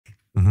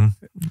Mm-hmm.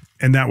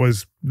 And that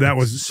was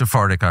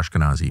Sephardic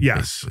Ashkenazi.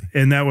 Yes.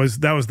 Basically. And that was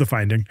the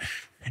finding.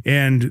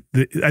 And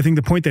I think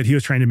the point that he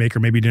was trying to make,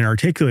 or maybe didn't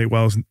articulate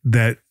well, is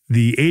that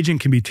the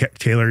agent can be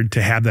tailored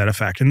to have that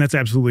effect. And that's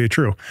absolutely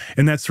true.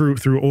 And that's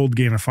through old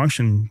gain of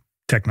function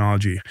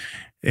technology.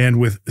 And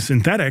with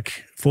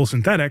full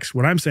synthetics,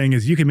 what I'm saying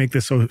is you can make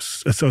this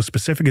so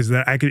specific as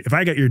that if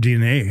I get your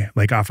DNA,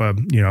 like off of,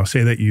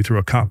 say that you threw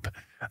a cup,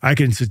 I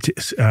can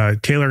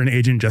tailor an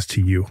agent just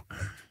to you.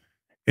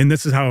 And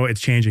this is how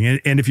it's changing.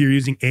 And if you're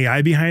using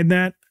AI behind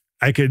that,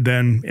 I could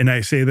then, and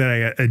I say that I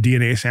got a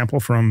DNA sample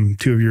from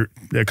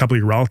a couple of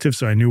your relatives,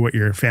 so I knew what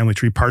your family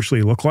tree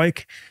partially looked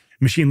like.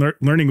 Machine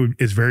learning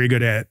is very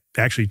good at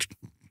actually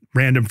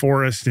random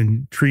forest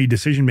and tree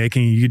decision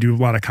making. You do a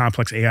lot of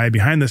complex AI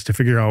behind this to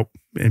figure out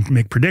and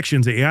make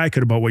predictions that AI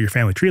could about what your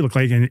family tree looked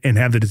like and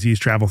have the disease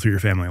travel through your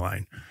family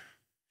line.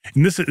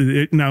 And this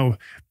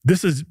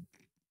is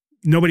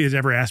nobody has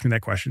ever asked me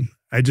that question.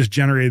 I just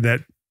generated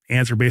that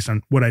answer based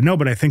on what I know,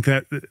 but I think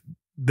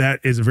that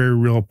is a very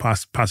real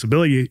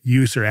possibility,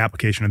 use or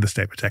application of this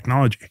type of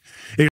technology.